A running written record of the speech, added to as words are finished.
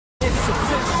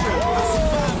official. I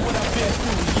survived what I've been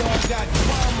through. Y'all got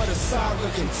drama, the saga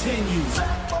continues.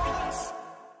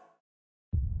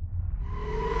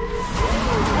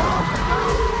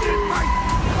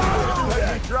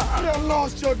 You done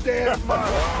lost your damn mind.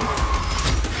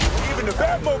 Even the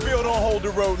Batmobile don't hold the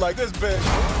road like this bitch.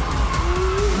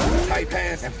 Tight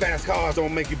pants and fast cars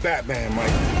don't make you Batman,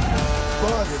 Mike.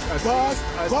 Buzz!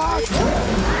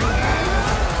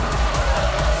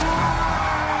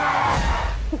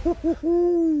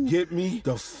 Get me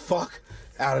the fuck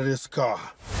out of this car.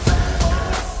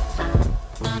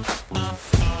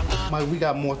 Mike, we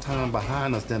got more time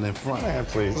behind us than in front. Man,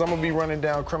 please. I'm gonna be running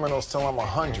down criminals till I'm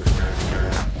 100.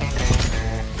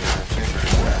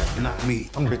 Not me.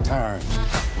 I'm retiring.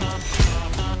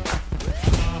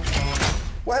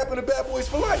 What happened to Bad Boys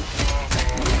for Life?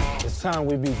 It's time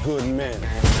we be good men.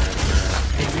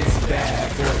 It's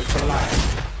Bad Boys for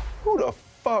Life. Who the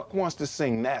fuck wants to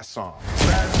sing that song?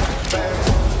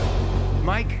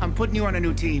 Mike, I'm putting you on a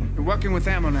new team. You're working with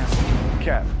Ammo now.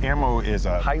 Cap, Ammo is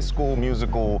a high school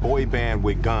musical boy band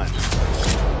with guns.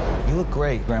 You look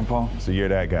great, Grandpa. So you're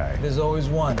that guy. There's always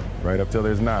one. Right up till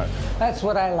there's not. That's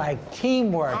what I like,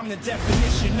 teamwork. I'm the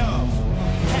definition of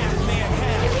half man,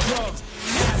 half drugs.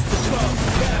 Master drugs,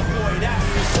 bad boy, that's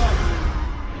what's up.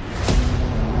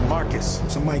 Marcus,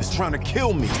 somebody's trying to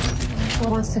kill me. Who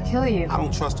wants to kill you? I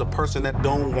don't trust a person that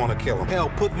don't want to kill him. Hell,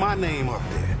 put my name up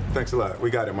there. Thanks a lot. We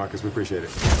got it, Marcus. We appreciate it.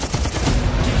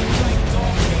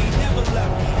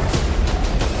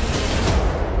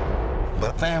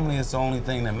 But family is the only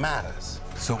thing that matters.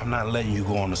 So I'm not letting you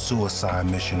go on a suicide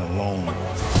mission alone.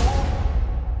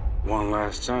 One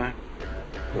last time.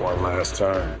 One last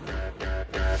time.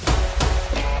 It's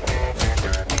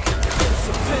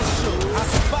official. I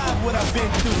survived what I've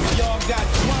been through. Y'all got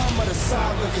drama, the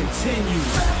saga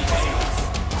continues.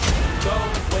 Go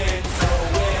win,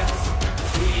 nowhere.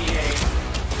 We ain't.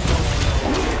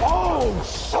 Oh,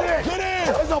 shit! Get in!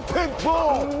 There's a pit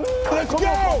bull! Let's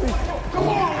go! Come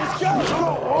on, let's go! Let's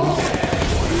go! Oh.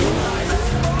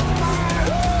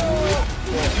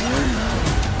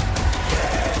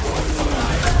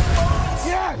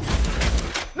 Yes!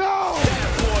 No!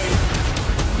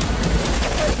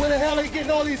 Where the hell are you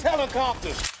getting all these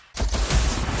helicopters?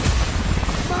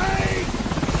 Mike!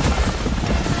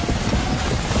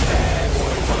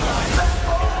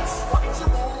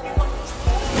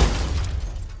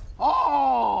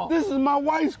 Oh! This is my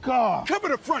wife's car. Cover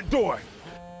the front door.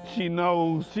 She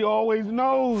knows. She always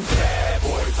knows. Bad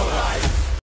boy for life.